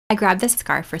I grabbed this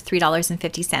scarf for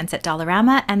 $3.50 at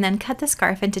Dollarama and then cut the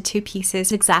scarf into 2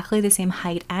 pieces exactly the same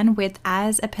height and width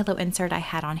as a pillow insert I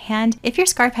had on hand. If your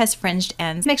scarf has fringed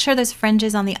ends, make sure there's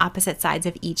fringes on the opposite sides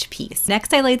of each piece.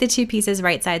 Next, I laid the 2 pieces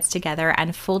right sides together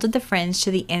and folded the fringe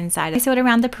to the inside. I sewed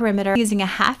around the perimeter using a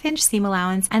 1/2 inch seam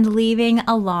allowance and leaving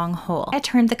a long hole. I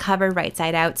turned the cover right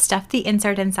side out, stuffed the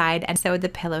insert inside, and sewed the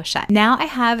pillow shut. Now I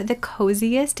have the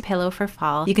coziest pillow for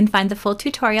fall. You can find the full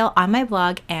tutorial on my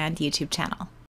blog and YouTube channel.